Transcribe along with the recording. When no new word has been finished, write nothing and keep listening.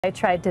I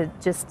tried to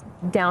just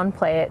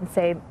downplay it and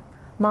say,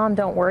 Mom,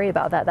 don't worry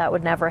about that. That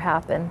would never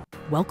happen.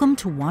 Welcome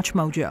to Watch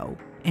Mojo,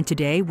 and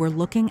today we're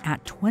looking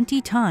at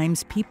 20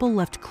 times people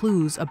left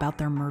clues about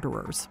their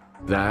murderers.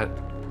 That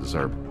is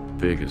our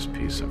biggest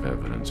piece of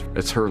evidence.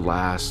 It's her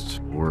last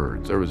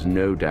words. There was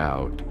no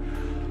doubt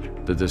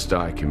that this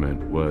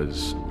document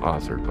was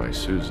authored by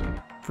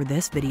Susan. For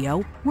this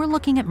video, we're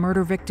looking at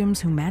murder victims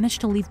who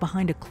managed to leave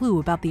behind a clue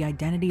about the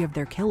identity of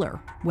their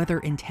killer, whether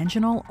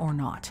intentional or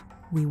not.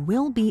 We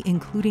will be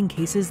including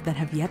cases that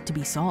have yet to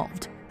be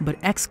solved, but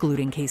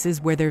excluding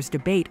cases where there's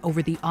debate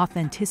over the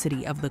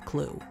authenticity of the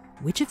clue.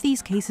 Which of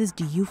these cases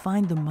do you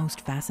find the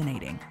most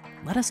fascinating?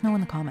 Let us know in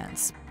the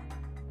comments.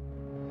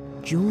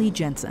 Julie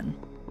Jensen.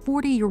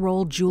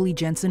 40-year-old Julie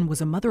Jensen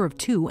was a mother of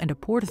two and a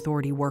Port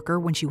Authority worker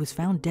when she was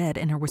found dead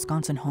in her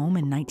Wisconsin home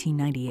in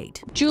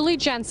 1998. Julie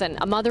Jensen,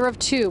 a mother of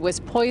two, was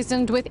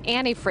poisoned with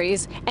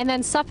antifreeze and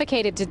then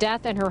suffocated to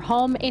death in her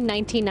home in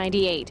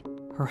 1998.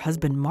 Her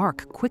husband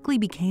Mark quickly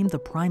became the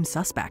prime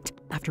suspect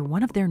after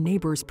one of their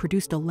neighbors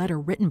produced a letter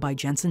written by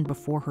Jensen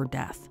before her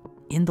death.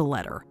 In the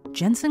letter,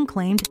 Jensen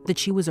claimed that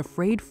she was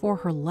afraid for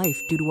her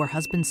life due to her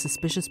husband's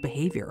suspicious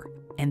behavior,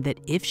 and that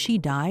if she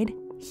died,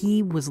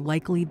 he was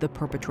likely the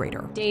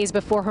perpetrator. Days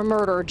before her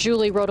murder,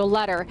 Julie wrote a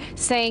letter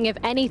saying if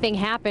anything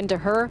happened to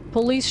her,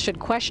 police should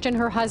question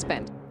her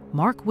husband.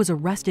 Mark was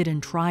arrested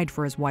and tried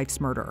for his wife's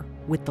murder,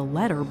 with the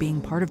letter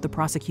being part of the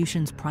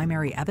prosecution's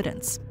primary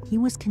evidence. He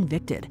was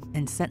convicted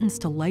and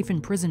sentenced to life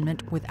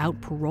imprisonment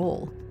without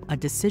parole, a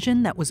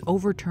decision that was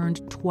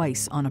overturned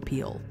twice on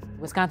appeal.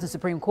 Wisconsin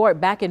Supreme Court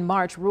back in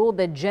March ruled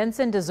that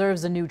Jensen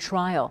deserves a new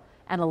trial,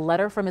 and a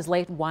letter from his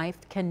late wife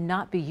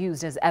cannot be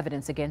used as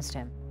evidence against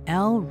him.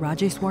 L.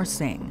 Rajeshwar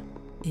Singh.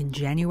 In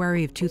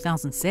January of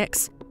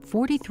 2006,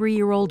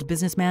 43-year-old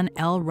businessman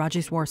L.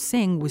 Rajeshwar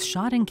Singh was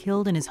shot and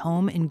killed in his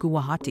home in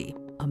Guwahati,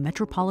 a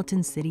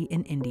metropolitan city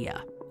in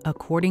India.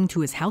 According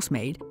to his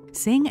housemaid,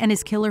 Singh and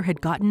his killer had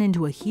gotten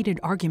into a heated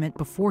argument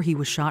before he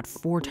was shot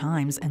 4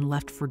 times and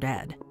left for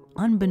dead.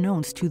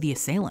 Unbeknownst to the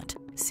assailant,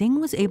 Singh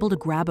was able to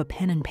grab a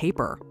pen and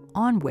paper,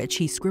 on which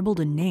he scribbled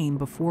a name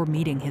before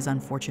meeting his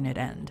unfortunate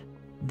end.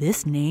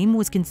 This name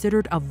was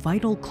considered a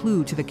vital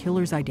clue to the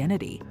killer's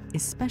identity,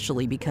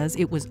 especially because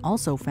it was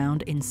also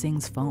found in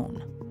Singh's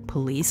phone.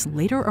 Police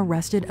later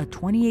arrested a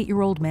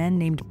 28-year-old man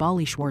named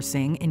Balishwar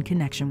Singh in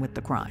connection with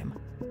the crime.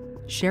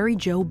 Sherry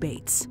Jo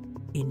Bates.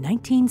 In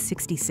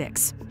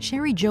 1966,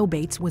 Sherry Jo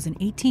Bates was an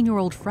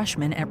 18-year-old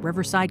freshman at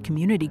Riverside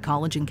Community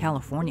College in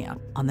California.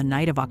 On the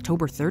night of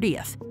October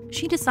 30th,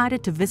 she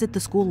decided to visit the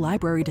school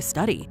library to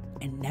study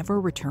and never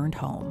returned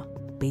home.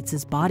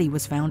 Bates's body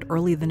was found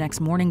early the next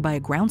morning by a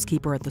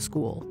groundskeeper at the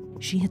school.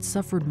 She had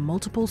suffered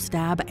multiple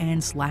stab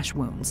and slash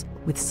wounds,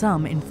 with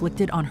some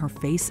inflicted on her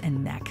face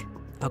and neck.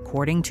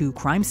 According to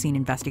crime scene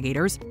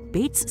investigators,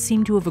 Bates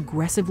seemed to have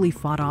aggressively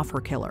fought off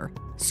her killer,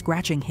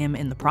 scratching him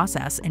in the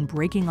process and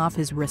breaking off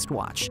his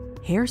wristwatch.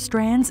 Hair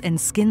strands and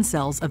skin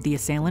cells of the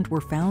assailant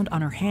were found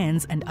on her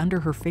hands and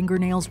under her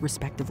fingernails,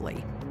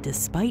 respectively.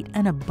 Despite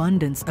an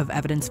abundance of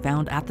evidence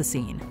found at the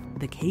scene,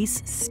 the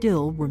case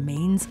still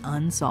remains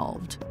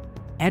unsolved.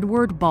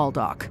 Edward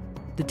Baldock.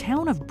 The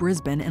town of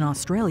Brisbane in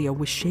Australia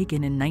was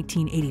shaken in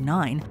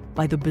 1989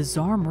 by the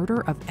bizarre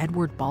murder of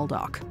Edward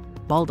Baldock.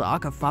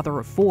 Baldock, a father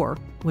of 4,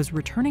 was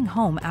returning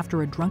home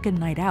after a drunken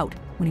night out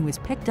when he was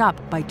picked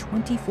up by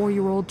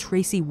 24-year-old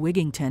Tracy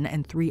Wigington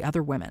and 3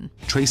 other women.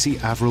 Tracy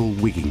Averill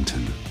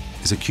Wigington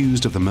is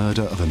accused of the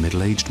murder of a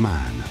middle-aged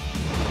man,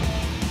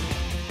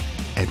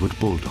 Edward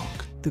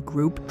Baldock. The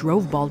group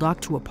drove Baldock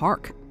to a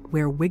park,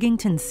 where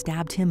Wigington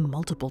stabbed him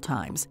multiple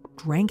times,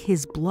 drank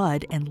his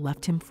blood, and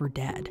left him for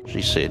dead.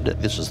 She said,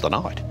 "This is the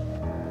night.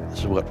 This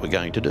is what we're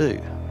going to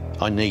do.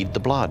 I need the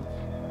blood.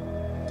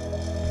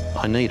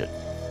 I need it.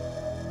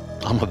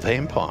 I'm a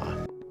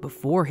vampire."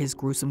 Before his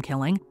gruesome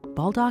killing,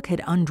 Baldock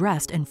had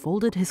undressed and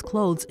folded his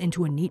clothes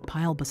into a neat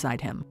pile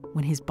beside him.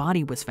 When his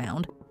body was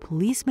found,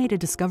 police made a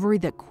discovery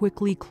that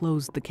quickly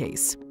closed the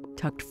case.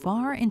 Tucked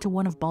far into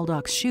one of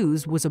Baldock's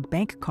shoes was a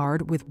bank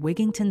card with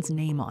Wigington's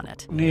name on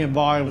it.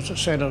 Nearby was a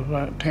set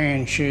of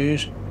tan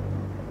shoes,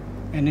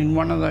 and in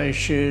one of those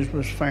shoes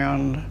was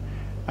found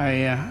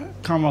a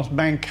Commonwealth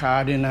bank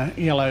card in a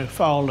yellow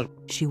folder.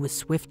 She was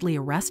swiftly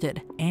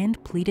arrested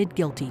and pleaded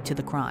guilty to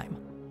the crime.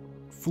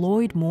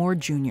 Floyd Moore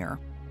Jr.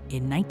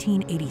 In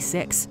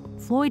 1986,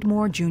 Floyd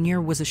Moore Jr.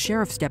 was a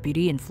sheriff's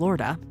deputy in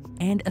Florida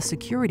and a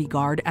security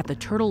guard at the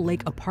Turtle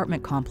Lake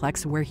apartment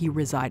complex where he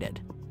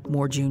resided.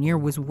 Moore Jr.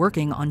 was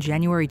working on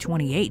January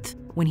 28th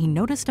when he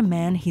noticed a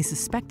man he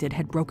suspected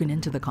had broken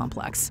into the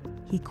complex.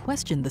 He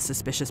questioned the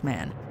suspicious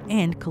man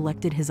and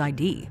collected his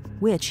ID,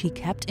 which he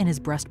kept in his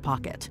breast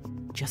pocket.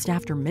 Just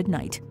after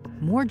midnight,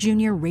 Moore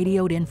Jr.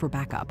 radioed in for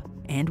backup,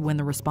 and when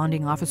the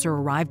responding officer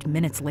arrived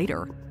minutes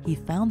later, he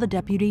found the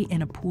deputy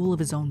in a pool of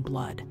his own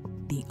blood.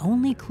 The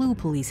only clue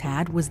police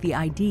had was the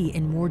ID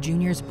in Moore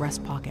Jr.'s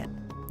breast pocket.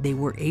 They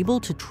were able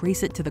to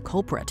trace it to the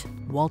culprit,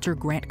 Walter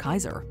Grant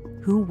Kaiser,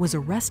 who was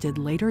arrested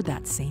later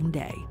that same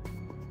day.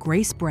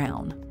 Grace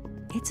Brown.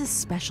 It's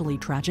especially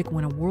tragic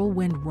when a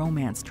whirlwind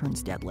romance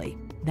turns deadly.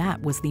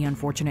 That was the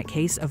unfortunate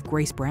case of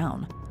Grace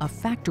Brown, a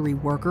factory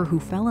worker who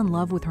fell in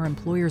love with her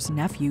employer's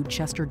nephew,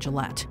 Chester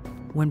Gillette.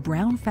 When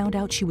Brown found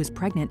out she was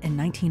pregnant in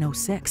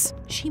 1906,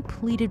 she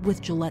pleaded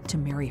with Gillette to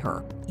marry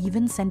her,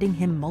 even sending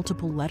him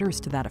multiple letters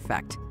to that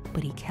effect.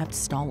 But he kept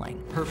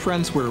stalling. Her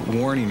friends were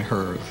warning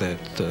her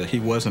that he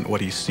wasn't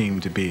what he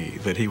seemed to be,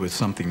 that he was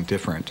something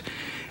different.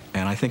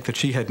 And I think that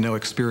she had no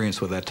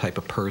experience with that type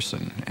of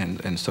person.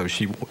 And so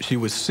she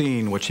was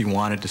seeing what she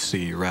wanted to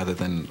see rather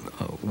than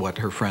what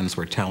her friends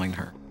were telling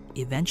her.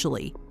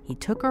 Eventually, he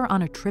took her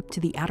on a trip to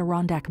the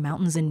Adirondack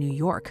Mountains in New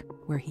York,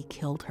 where he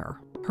killed her.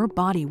 Her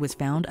body was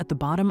found at the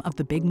bottom of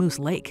the Big Moose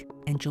Lake,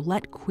 and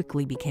Gillette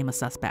quickly became a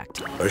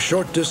suspect. A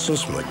short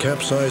distance from the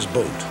capsized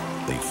boat,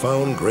 they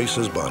found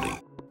Grace's body.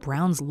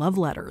 Brown's love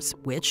letters,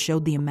 which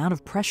showed the amount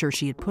of pressure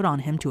she had put on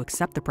him to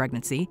accept the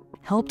pregnancy,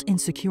 helped in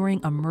securing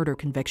a murder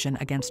conviction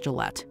against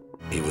Gillette.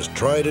 He was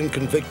tried and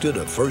convicted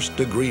of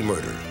first-degree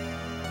murder.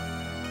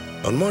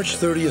 On March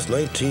 30th,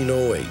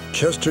 1908,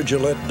 Chester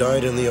Gillette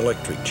died in the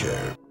electric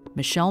chair.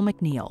 Michelle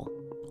McNeil.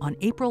 On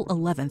April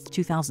 11th,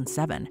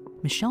 2007,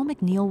 Michelle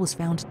McNeil was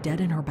found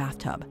dead in her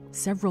bathtub,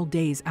 several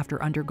days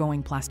after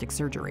undergoing plastic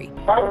surgery.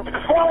 I've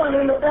fallen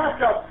in the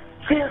bathtub.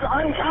 She is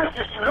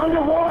unconscious. She's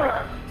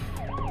underwater.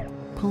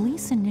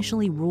 Police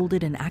initially ruled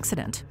it an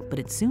accident, but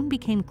it soon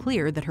became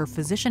clear that her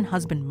physician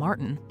husband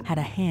Martin had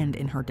a hand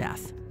in her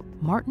death.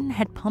 Martin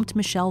had pumped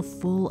Michelle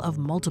full of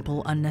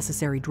multiple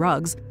unnecessary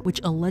drugs, which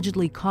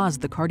allegedly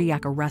caused the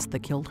cardiac arrest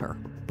that killed her.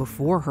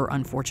 Before her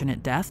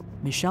unfortunate death,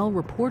 Michelle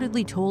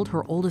reportedly told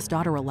her oldest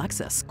daughter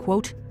Alexis,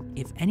 quote,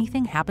 "If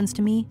anything happens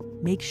to me,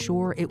 make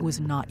sure it was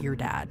not your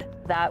dad."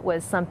 That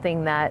was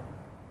something that,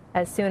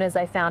 as soon as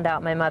I found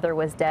out my mother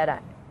was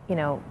dead,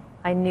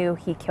 I knew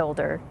he killed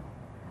her,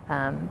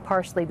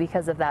 partially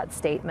because of that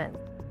statement.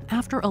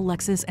 After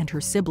Alexis and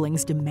her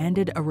siblings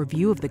demanded a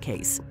review of the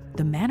case,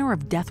 the manner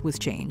of death was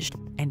changed,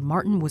 and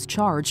Martin was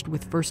charged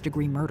with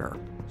first-degree murder.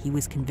 He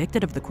was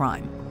convicted of the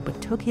crime,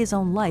 but took his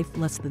own life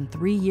less than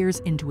 3 years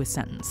into his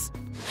sentence.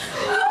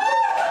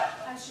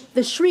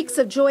 The shrieks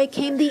of joy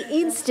came the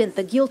instant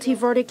the guilty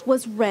verdict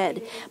was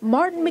read.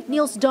 Martin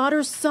McNeil's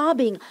daughters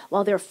sobbing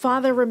while their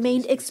father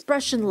remained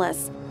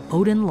expressionless.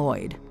 Odin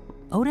Lloyd.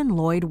 Odin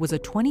Lloyd was a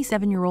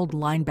 27-year-old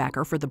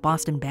linebacker for the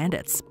Boston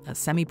Bandits, a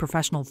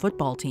semi-professional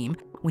football team,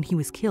 when he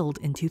was killed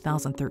in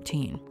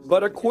 2013.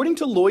 But according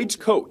to Lloyd's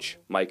coach,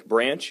 Mike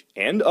Branch,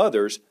 and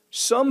others,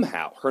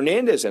 somehow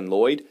Hernandez and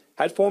Lloyd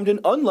had formed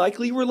an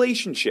unlikely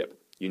relationship,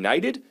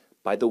 united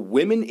by the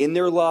women in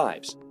their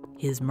lives.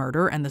 His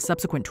murder and the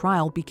subsequent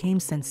trial became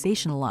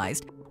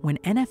sensationalized when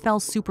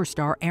NFL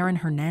superstar Aaron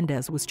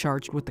Hernandez was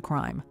charged with the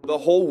crime. The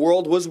whole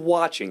world was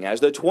watching as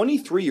the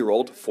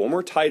 23-year-old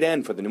former tight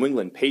end for the New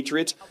England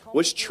Patriots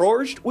was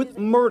charged with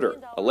murder,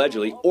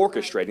 allegedly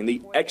orchestrating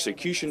the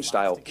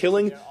execution-style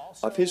killing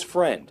of his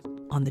friend.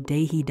 On the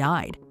day he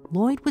died,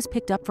 Lloyd was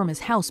picked up from his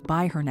house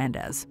by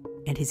Hernandez,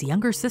 and his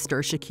younger sister,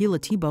 Shaquilla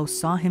Tebow,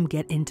 saw him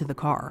get into the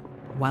car.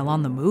 While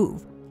on the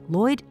move,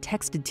 Lloyd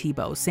texted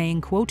Tebow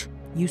saying, quote,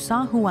 "You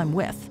saw who I'm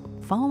with,"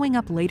 following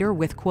up later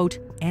with, quote,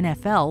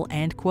 "NFL"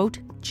 and, quote,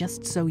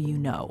 "just so you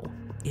know."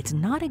 It's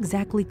not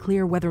exactly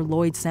clear whether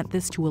Lloyd sent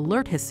this to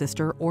alert his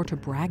sister or to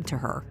brag to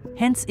her.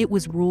 Hence, it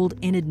was ruled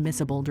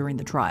inadmissible during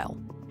the trial.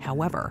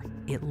 However,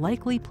 it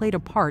likely played a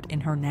part in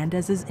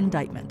Hernandez's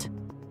indictment.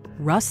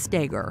 Russ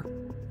Steger.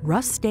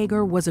 Russ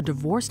Steger was a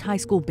divorced high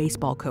school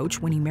baseball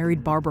coach when he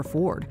married Barbara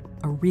Ford,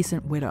 a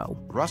recent widow.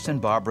 Russ and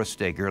Barbara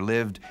Steger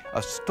lived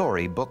a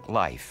storybook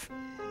life.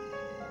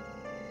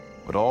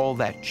 But all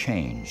that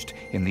changed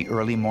in the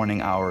early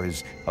morning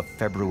hours of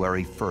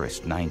February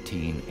 1st,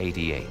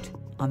 1988.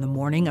 On the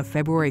morning of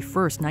February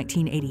 1st,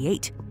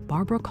 1988,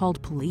 Barbara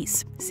called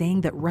police,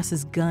 saying that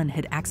Russ's gun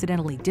had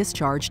accidentally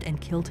discharged and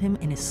killed him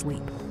in his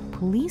sleep.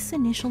 Police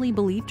initially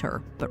believed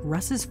her, but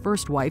Russ's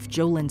first wife,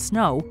 JoLynn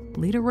Snow,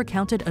 later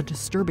recounted a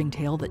disturbing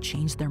tale that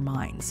changed their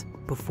minds.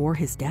 Before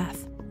his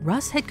death,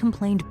 Russ had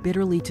complained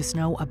bitterly to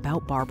Snow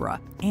about Barbara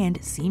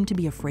and seemed to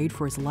be afraid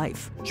for his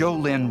life.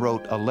 JoLynn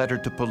wrote a letter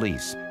to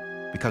police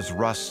because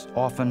Russ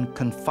often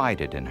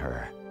confided in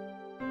her.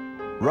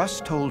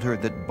 Russ told her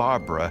that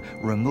Barbara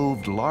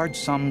removed large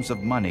sums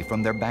of money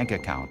from their bank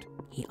account.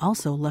 He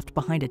also left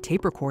behind a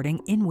tape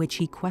recording in which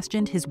he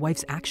questioned his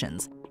wife's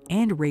actions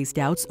and raised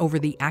doubts over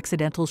the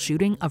accidental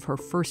shooting of her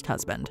first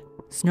husband.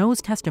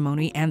 Snow's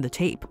testimony and the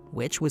tape,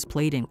 which was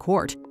played in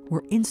court,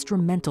 were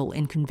instrumental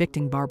in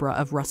convicting Barbara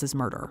of Russ's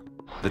murder.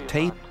 The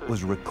tape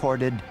was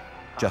recorded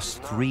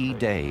just 3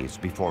 days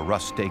before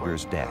Russ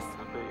Steger's death.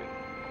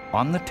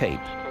 On the tape,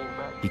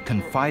 he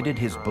confided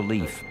his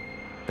belief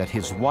that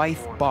his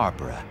wife,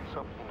 Barbara,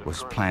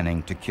 was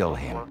planning to kill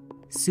him.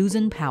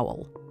 Susan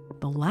Powell.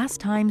 The last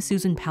time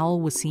Susan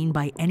Powell was seen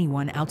by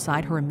anyone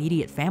outside her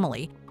immediate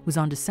family was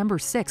on December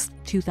 6,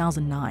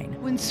 2009.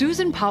 When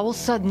Susan Powell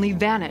suddenly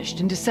vanished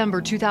in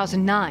December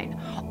 2009,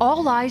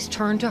 all eyes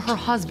turned to her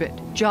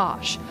husband,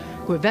 Josh,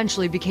 who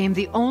eventually became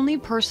the only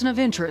person of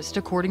interest,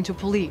 according to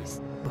police.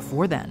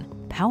 Before then,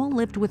 Powell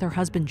lived with her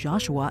husband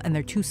Joshua and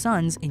their 2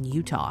 sons in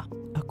Utah.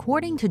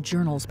 According to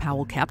journals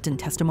Powell kept and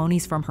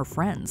testimonies from her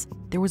friends,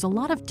 there was a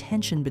lot of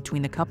tension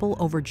between the couple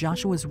over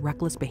Joshua's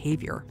reckless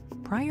behavior.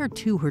 Prior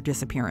to her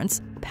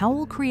disappearance,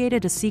 Powell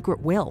created a secret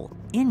will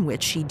in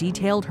which she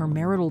detailed her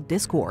marital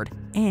discord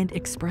and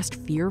expressed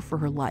fear for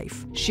her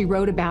life. She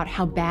wrote about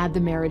how bad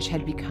the marriage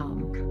had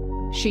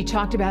become. She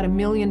talked about $1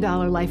 million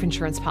life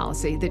insurance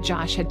policy that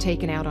Josh had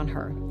taken out on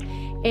her.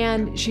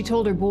 And she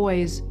told her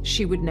boys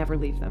she would never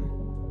leave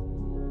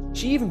them.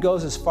 She even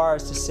goes as far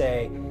as to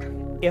say,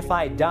 if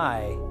I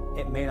die,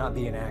 it may not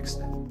be an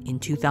accident. In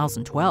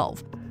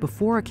 2012,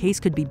 before a case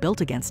could be built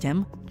against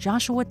him,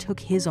 Joshua took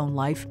his own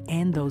life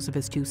and those of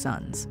his two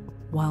sons.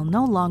 While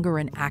no longer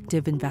an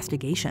active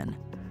investigation,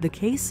 the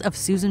case of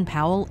Susan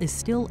Powell is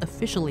still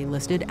officially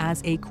listed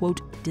as a,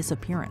 quote,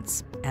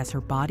 disappearance, as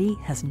her body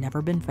has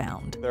never been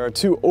found. There are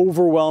two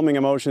overwhelming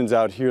emotions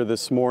out here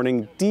this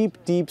morning: deep,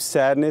 deep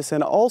sadness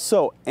and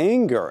also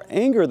anger.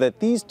 Anger that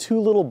these two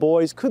little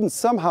boys couldn't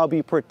somehow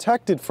be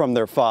protected from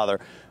their father,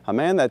 a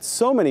man that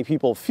so many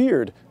people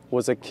feared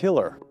was a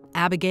killer.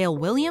 Abigail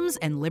Williams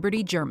and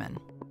Liberty German.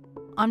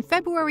 On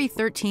February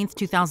 13,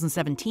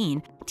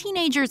 2017,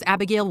 teenagers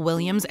Abigail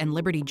Williams and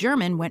Liberty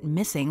German went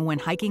missing when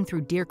hiking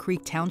through Deer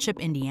Creek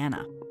Township,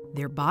 Indiana.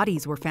 Their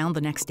bodies were found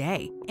the next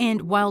day,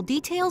 and while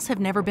details have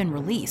never been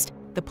released,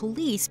 the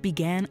police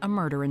began a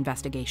murder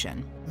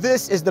investigation.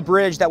 This is the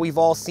bridge that we've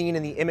all seen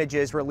in the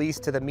images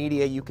released to the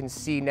media. You can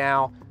see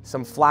now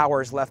some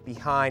flowers left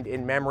behind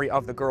in memory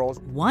of the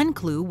girls. One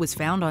clue was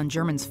found on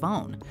German's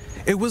phone.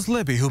 It was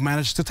Libby who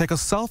managed to take a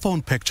cell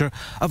phone picture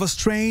of a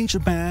strange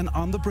man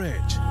on the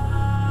bridge.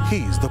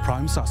 He's the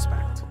prime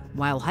suspect.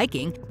 While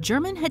hiking,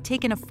 German had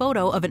taken a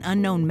photo of an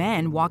unknown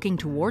man walking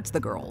towards the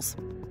girls.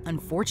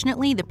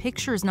 Unfortunately, the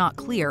picture is not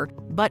clear,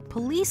 but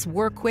police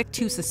were quick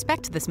to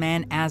suspect this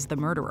man as the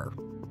murderer.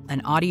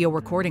 An audio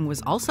recording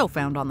was also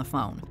found on the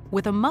phone,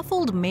 with a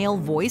muffled male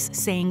voice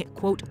saying,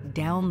 quote,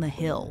 down the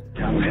hill.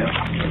 Down the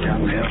hill,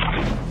 down the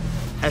hill.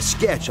 A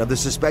sketch of the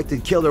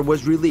suspected killer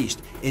was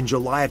released in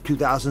July of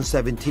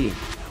 2017,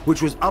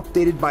 which was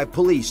updated by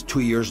police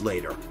 2 years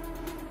later.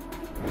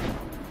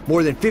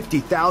 More than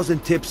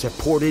 50,000 tips have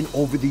poured in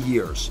over the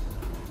years,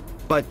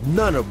 but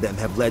none of them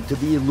have led to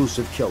the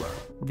elusive killer.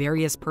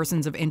 Various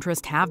persons of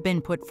interest have been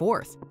put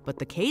forth, but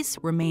the case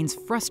remains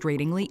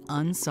frustratingly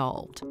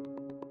unsolved.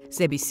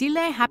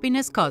 Sebisile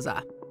Happiness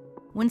Koza.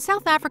 When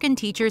South African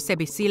teacher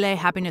Sebisile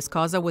Happiness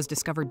Koza was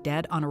discovered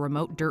dead on a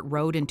remote dirt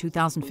road in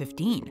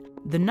 2015,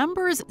 the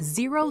numbers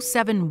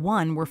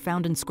 071 were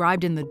found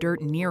inscribed in the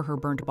dirt near her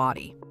burnt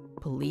body.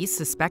 Police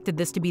suspected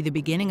this to be the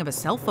beginning of a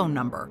cell phone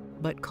number,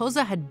 but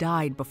Koza had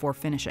died before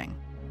finishing.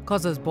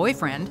 Koza's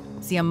boyfriend,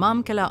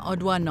 Siamamkela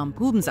Odwa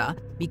Nompumza,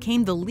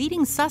 became the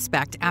leading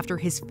suspect after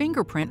his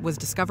fingerprint was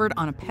discovered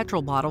on a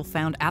petrol bottle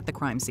found at the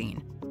crime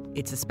scene.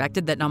 It's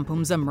suspected that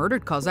Nompumza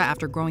murdered Koza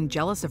after growing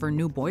jealous of her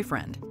new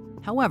boyfriend.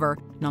 However,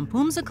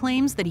 Nompumza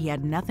claims that he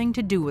had nothing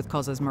to do with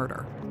Koza's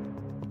murder.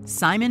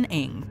 Simon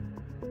Ng.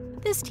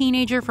 This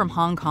teenager from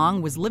Hong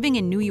Kong was living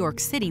in New York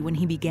City when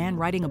he began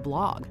writing a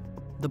blog.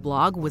 The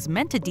blog was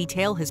meant to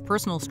detail his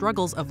personal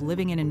struggles of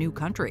living in a new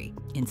country.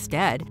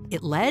 Instead,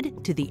 it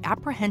led to the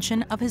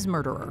apprehension of his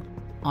murderer.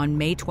 On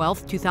May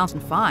 12,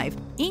 2005,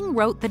 Ng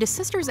wrote that his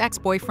sister's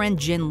ex-boyfriend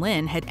Jin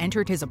Lin had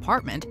entered his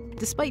apartment,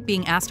 despite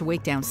being asked to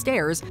wait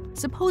downstairs,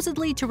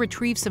 supposedly to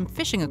retrieve some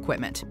fishing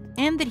equipment,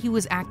 and that he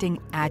was acting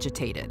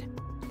agitated.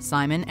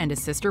 Simon and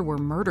his sister were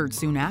murdered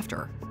soon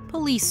after.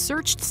 Police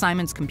searched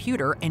Simon's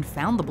computer and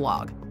found the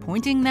blog,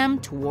 pointing them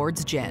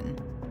towards Jin.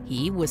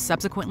 He was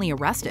subsequently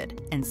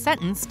arrested and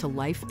sentenced to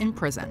life in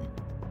prison.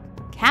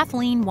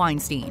 Kathleen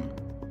Weinstein.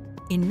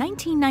 In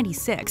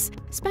 1996,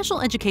 special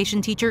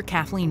education teacher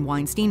Kathleen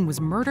Weinstein was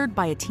murdered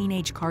by a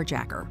teenage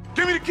carjacker.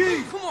 Give me the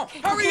keys! Come on,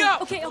 hurry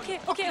up! Okay.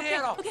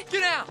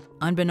 Get out!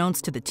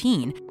 Unbeknownst to the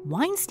teen,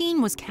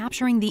 Weinstein was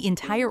capturing the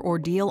entire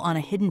ordeal on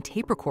a hidden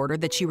tape recorder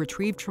that she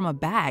retrieved from a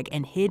bag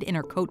and hid in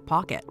her coat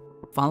pocket.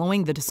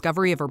 Following the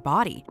discovery of her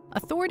body,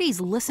 authorities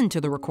listened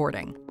to the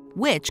recording,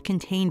 which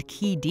contained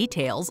key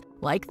details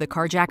like the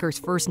carjacker's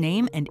first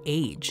name and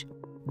age.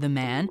 The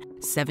man,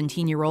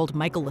 17-year-old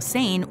Michael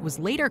Lassane, was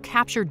later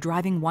captured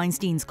driving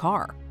Weinstein's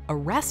car,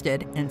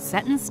 arrested, and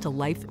sentenced to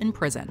life in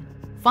prison.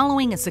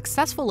 Following a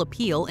successful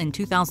appeal in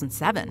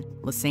 2007,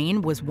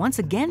 Lassane was once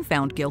again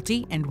found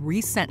guilty and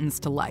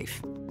resentenced to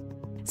life.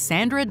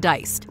 Sandra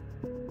Deist.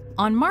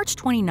 On March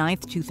 29,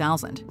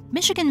 2000,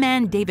 Michigan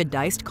man David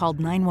Deist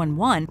called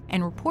 911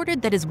 and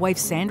reported that his wife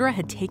Sandra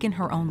had taken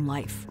her own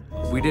life.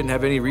 We didn't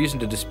have any reason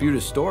to dispute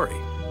his story.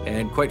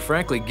 And quite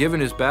frankly, given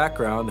his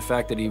background, the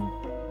fact that he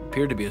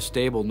appeared to be a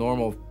stable,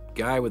 normal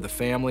guy with a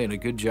family and a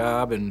good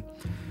job and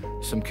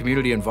some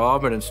community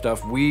involvement and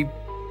stuff, we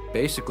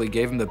basically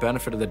gave him the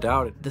benefit of the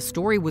doubt. The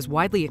story was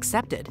widely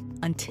accepted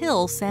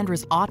until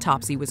Sandra's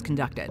autopsy was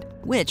conducted,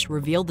 which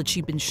revealed that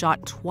she'd been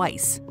shot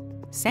twice.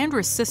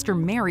 Sandra's sister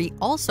Mary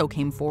also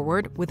came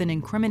forward with an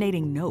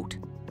incriminating note.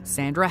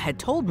 Sandra had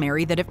told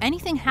Mary that if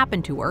anything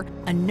happened to her,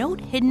 a note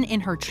hidden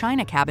in her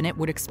china cabinet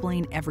would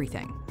explain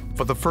everything.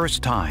 For the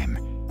first time,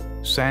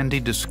 Sandy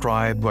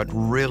described what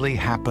really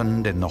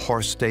happened in the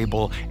horse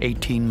stable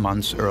 18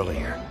 months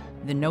earlier.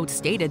 The note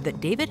stated that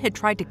David had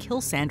tried to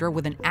kill Sandra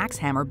with an axe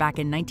hammer back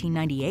in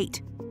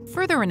 1998.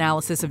 Further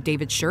analysis of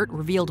David's shirt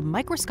revealed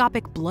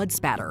microscopic blood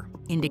spatter,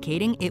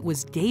 indicating it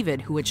was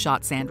David who had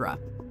shot Sandra.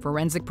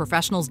 Forensic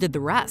professionals did the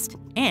rest,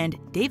 and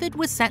David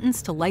was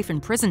sentenced to life in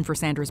prison for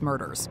Sandra's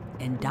murders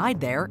and died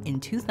there in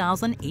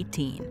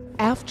 2018.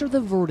 After the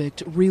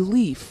verdict,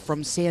 relief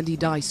from Sandy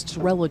Deist's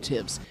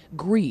relatives,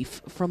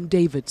 grief from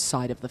David's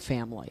side of the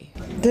family.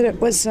 That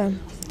it was a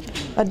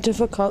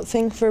difficult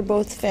thing for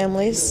both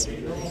families,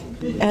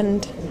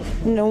 and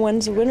no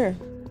one's a winner.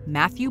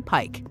 Matthew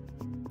Pike.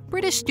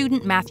 British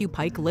student Matthew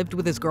Pike lived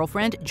with his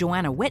girlfriend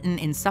Joanna Whitten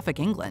in Suffolk,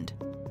 England.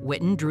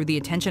 Whitten drew the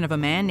attention of a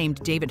man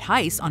named David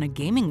Heiss on a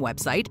gaming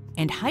website,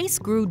 and Heiss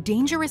grew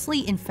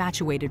dangerously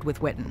infatuated with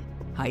Whitten.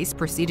 Heiss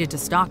proceeded to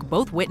stalk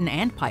both Whitten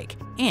and Pike,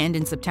 and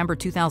in September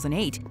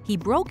 2008, he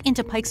broke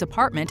into Pike's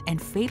apartment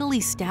and fatally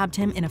stabbed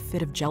him in a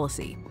fit of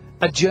jealousy.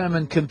 A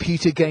German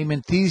computer game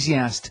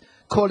enthusiast,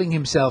 calling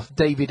himself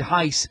David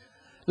Heiss,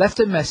 left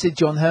a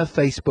message on her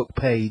Facebook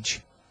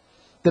page.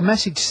 The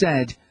message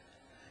said,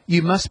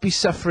 "You must be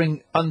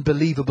suffering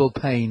unbelievable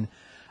pain.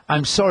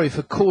 I'm sorry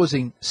for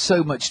causing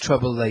so much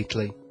trouble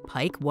lately."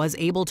 Pike was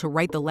able to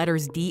write the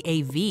letters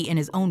DAV in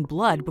his own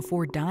blood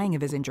before dying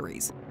of his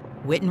injuries.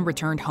 Whitten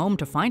returned home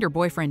to find her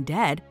boyfriend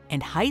dead,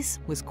 and Heiss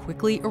was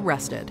quickly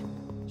arrested.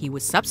 He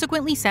was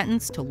subsequently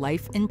sentenced to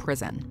life in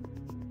prison.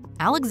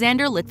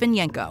 Alexander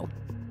Litvinenko.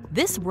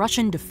 This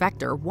Russian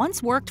defector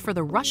once worked for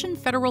the Russian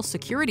Federal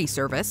Security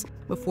Service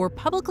before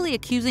publicly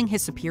accusing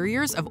his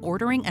superiors of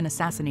ordering an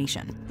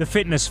assassination. The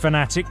fitness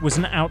fanatic was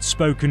an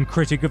outspoken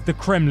critic of the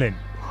Kremlin.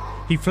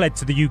 He fled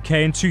to the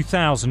UK in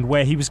 2000,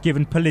 where he was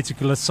given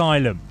political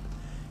asylum.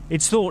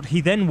 It's thought he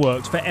then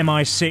worked for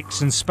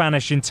MI6 and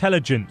Spanish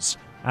intelligence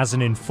as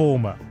an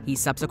informer. He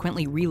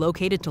subsequently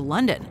relocated to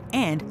London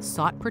and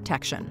sought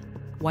protection.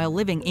 While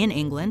living in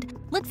England,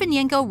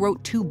 Litvinenko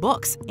wrote 2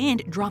 books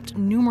and dropped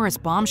numerous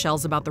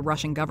bombshells about the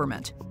Russian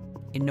government.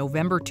 In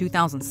November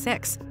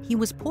 2006, he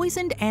was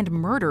poisoned and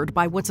murdered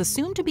by what's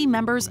assumed to be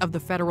members of the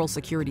Federal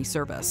Security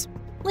Service.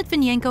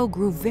 Litvinenko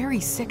grew very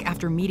sick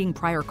after meeting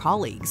prior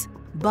colleagues,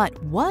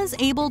 but was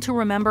able to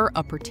remember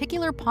a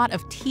particular pot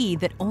of tea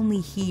that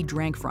only he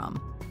drank from.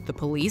 The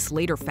police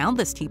later found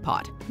this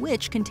teapot,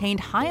 which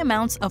contained high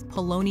amounts of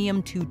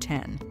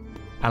polonium-210.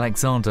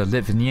 Alexander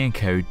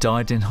Litvinenko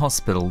died in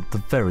hospital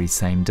the very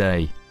same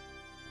day.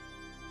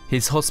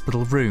 His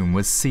hospital room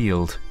was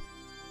sealed.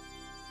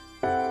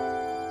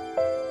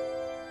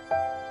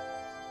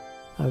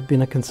 I've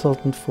been a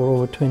consultant for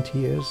over 20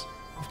 years.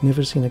 I've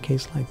never seen a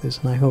case like this,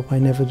 and I hope I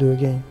never do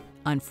again.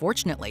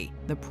 Unfortunately,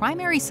 the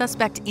primary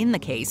suspect in the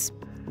case,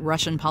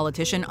 Russian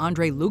politician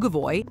Andrei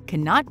Lugovoy,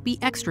 cannot be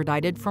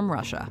extradited from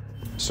Russia.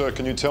 Sir,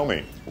 can you tell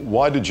me,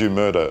 why did you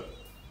murder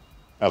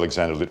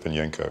Alexander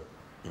Litvinenko?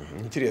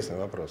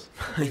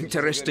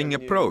 Interesting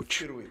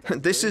approach.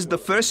 This is the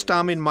first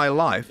time in my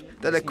life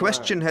that a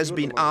question has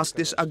been asked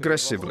this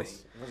aggressively.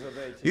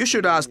 You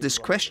should ask this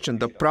question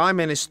the Prime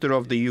Minister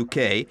of the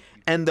UK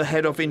and the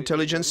head of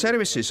intelligence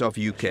services of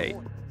UK.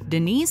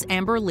 Denise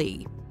Amber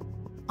Lee.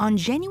 On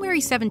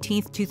January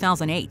 17,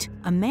 2008,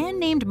 a man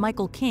named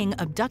Michael King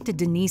abducted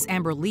Denise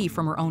Amber Lee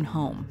from her own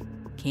home.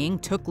 King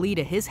took Lee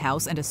to his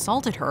house and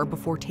assaulted her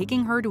before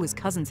taking her to his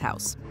cousin's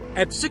house.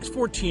 At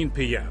 6:14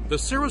 p.m., the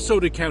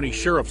Sarasota County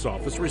Sheriff's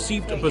Office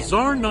received a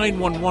bizarre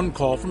 911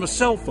 call from a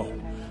cell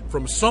phone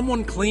from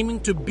someone claiming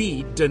to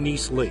be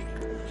Denise Lee,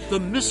 the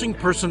missing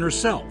person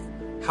herself.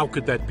 How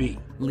could that be?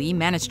 Lee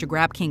managed to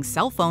grab King's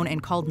cell phone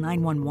and called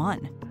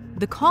 911.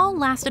 The call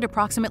lasted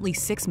approximately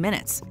 6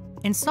 minutes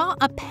and saw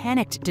a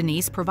panicked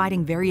Denise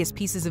providing various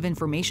pieces of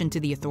information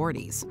to the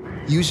authorities.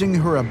 Using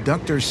her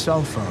abductor's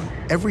cell phone,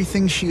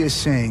 everything she is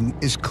saying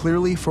is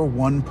clearly for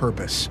one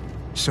purpose,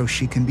 so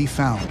she can be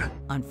found.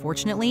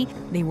 Unfortunately,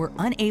 they were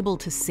unable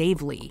to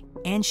save Lee,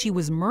 and she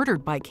was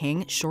murdered by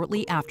King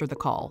shortly after the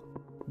call.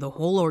 The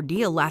whole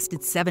ordeal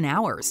lasted 7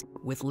 hours,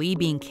 with Lee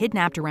being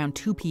kidnapped around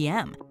 2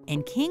 p.m.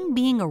 and King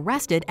being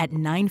arrested at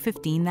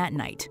 9:15 that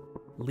night.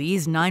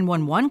 Lee's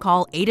 911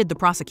 call aided the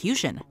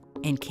prosecution,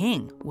 and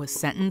King was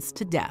sentenced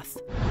to death.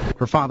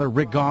 Her father,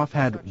 Rick Goff,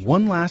 had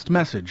one last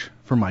message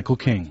for Michael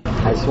King.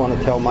 I just want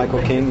to tell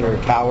Michael King, you're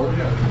a coward.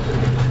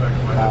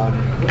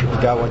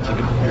 You got what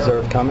you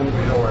deserve coming,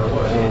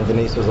 and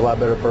Denise was a lot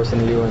better person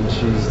than you, and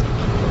she's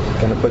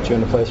going to put you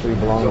in the place where you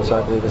belong, which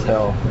I believe is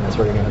hell, and that's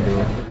where you're going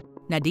to be.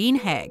 Nadine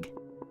Haig.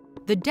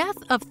 The death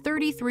of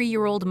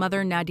 33-year-old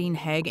mother Nadine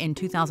Haig in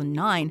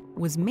 2009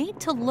 was made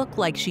to look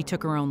like she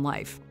took her own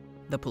life.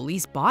 The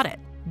police bought it,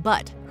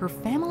 but her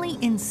family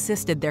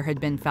insisted there had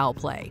been foul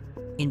play.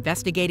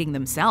 Investigating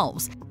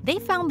themselves, they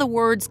found the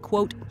words,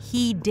 quote,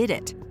 "he did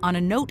it," on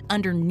a note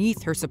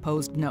underneath her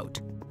supposed note.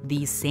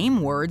 These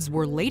same words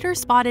were later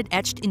spotted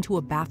etched into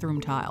a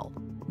bathroom tile.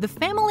 The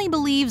family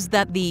believes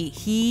that the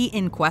he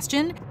in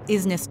question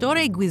is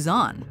Nestore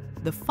Guizan,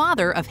 the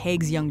father of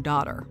Haig's young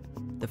daughter.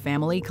 The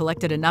family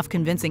collected enough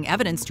convincing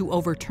evidence to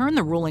overturn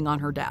the ruling on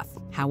her death.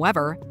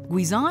 However,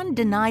 Guizon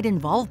denied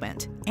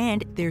involvement,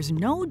 and there's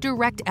no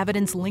direct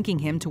evidence linking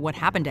him to what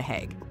happened to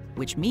Haig,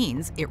 which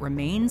means it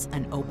remains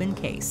an open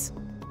case.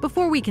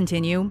 Before we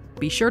continue,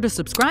 be sure to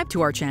subscribe to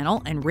our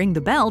channel and ring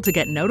the bell to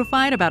get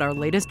notified about our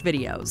latest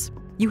videos.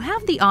 You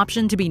have the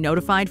option to be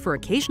notified for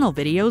occasional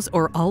videos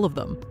or all of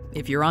them.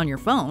 If you're on your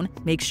phone,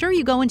 make sure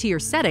you go into your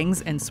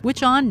settings and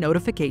switch on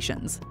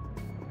notifications.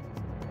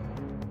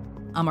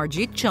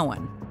 Amarjit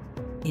Chauhan.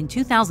 In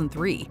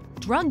 2003,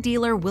 drug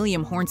dealer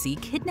William Hornsey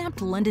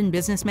kidnapped London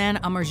businessman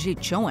Amarjit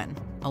Chauhan,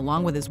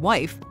 along with his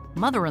wife,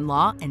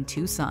 mother-in-law, and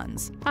 2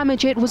 sons.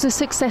 Amarjit was a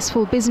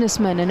successful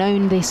businessman and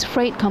owned this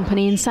freight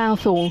company in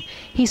Southall.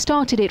 He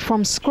started it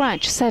from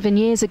scratch 7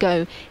 years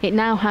ago. It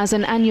now has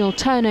an annual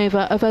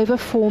turnover of over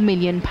 £4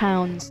 million.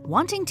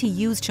 Wanting to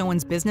use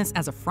Chauhan's business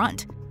as a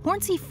front,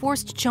 Hornsey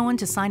forced Chauhan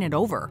to sign it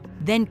over,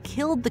 then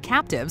killed the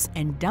captives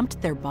and dumped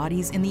their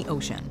bodies in the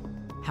ocean.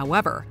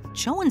 However,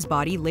 Chauhan's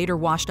body later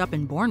washed up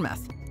in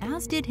Bournemouth,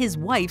 as did his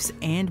wife's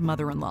and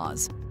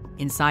mother-in-law's.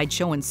 Inside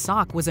Chauhan's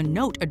sock was a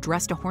note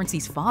addressed to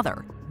Hornsey's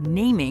father,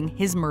 naming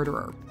his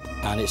murderer.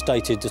 And it's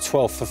dated the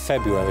 12th of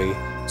February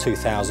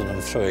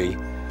 2003,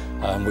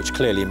 which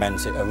clearly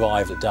meant it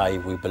arrived the day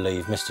we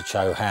believe Mr.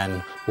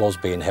 Chauhan was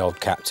being held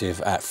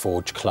captive at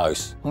Forge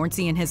Close.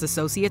 Hornsey and his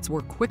associates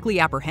were quickly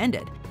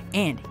apprehended,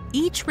 and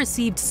each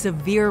received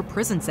severe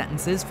prison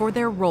sentences for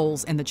their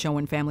roles in the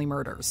Chauhan family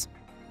murders.